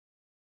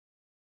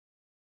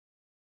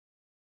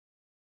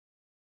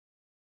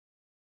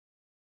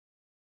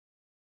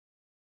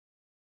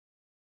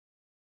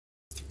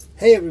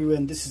Hey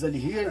everyone, this is Ali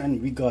here,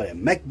 and we got a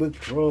MacBook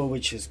Pro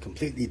which is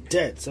completely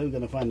dead. So we're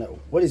gonna find out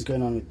what is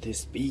going on with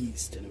this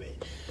beast. Anyway,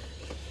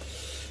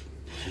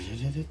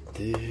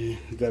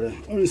 we gotta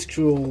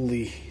unscrew all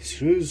the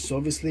screws,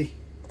 obviously.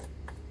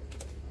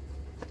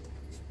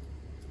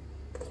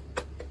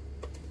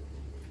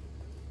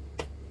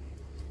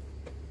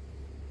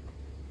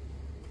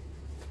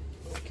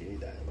 Okay,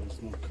 that one's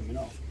not coming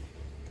off.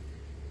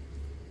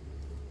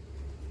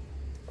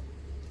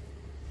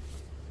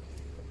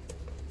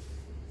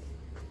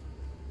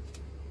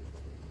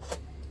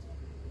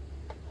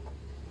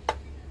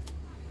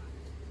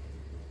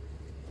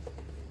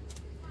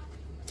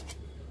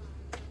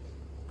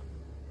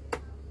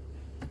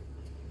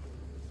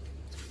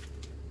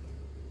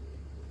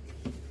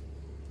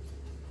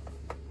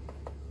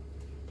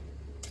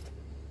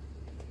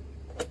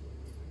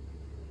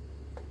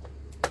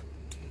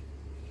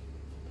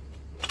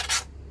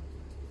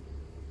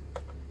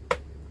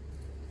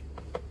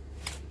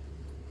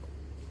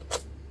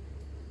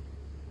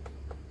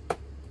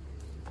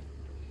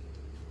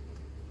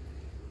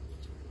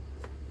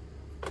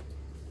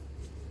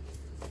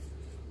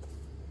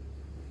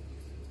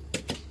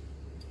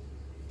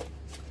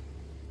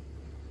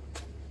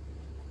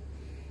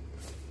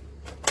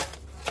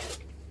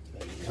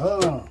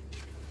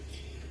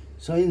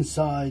 So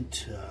inside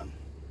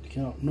you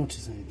cannot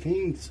notice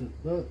anything, so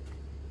what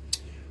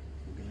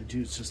we're gonna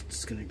do is just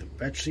disconnect the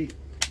battery.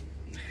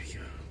 There we go.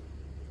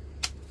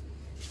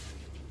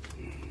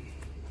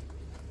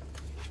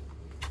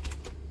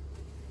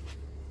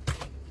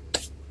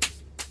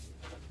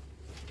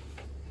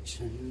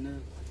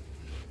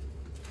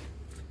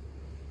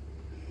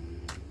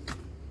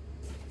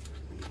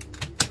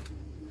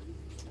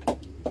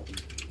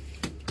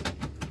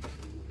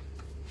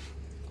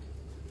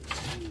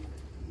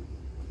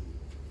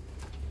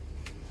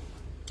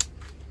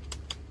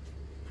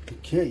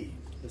 Okay,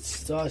 let's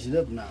start it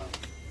up now.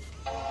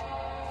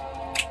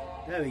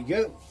 There we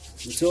go.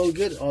 It's all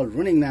good, all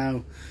running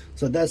now.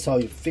 So that's how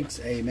you fix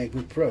a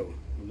MacBook Pro.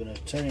 We're gonna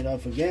turn it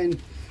off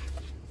again.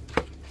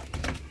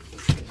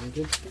 I'm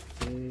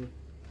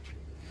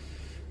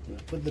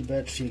gonna put the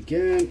battery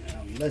again,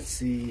 and let's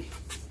see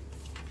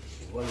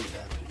what is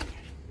happening.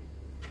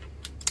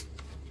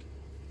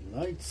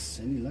 Lights,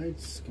 any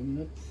lights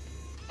coming up?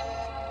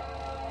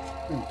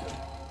 Okay,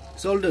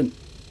 it's all done.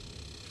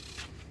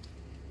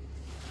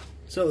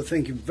 So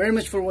thank you very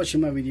much for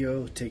watching my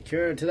video. Take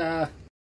care. Ta-da.